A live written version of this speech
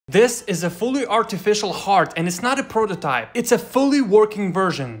This is a fully artificial heart, and it's not a prototype. It's a fully working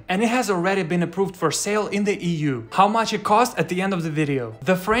version, and it has already been approved for sale in the EU. How much it costs at the end of the video.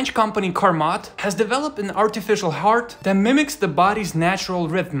 The French company Carmat has developed an artificial heart that mimics the body's natural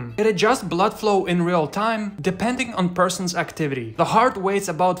rhythm. It adjusts blood flow in real time, depending on person's activity. The heart weighs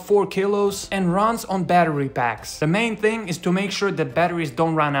about 4 kilos and runs on battery packs. The main thing is to make sure that batteries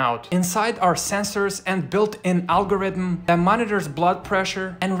don't run out. Inside are sensors and built-in algorithm that monitors blood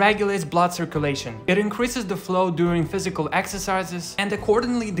pressure and regulates blood circulation. It increases the flow during physical exercises and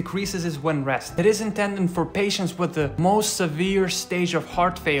accordingly decreases it when rest. It is intended for patients with the most severe stage of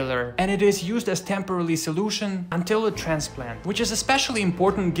heart failure, and it is used as temporary solution until a transplant, which is especially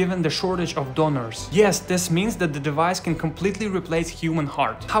important given the shortage of donors. Yes, this means that the device can completely replace human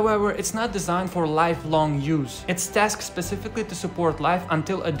heart. However, it's not designed for lifelong use. It's tasked specifically to support life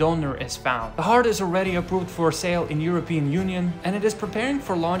until a donor is found. The heart is already approved for sale in European Union, and it is preparing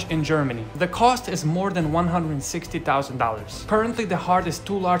for launch in Germany. The cost is more than $160,000. Currently, the heart is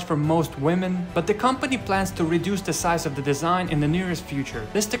too large for most women, but the company plans to reduce the size of the design in the nearest future.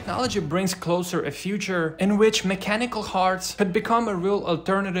 This technology brings closer a future in which mechanical hearts could become a real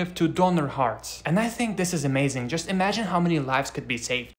alternative to donor hearts. And I think this is amazing. Just imagine how many lives could be saved.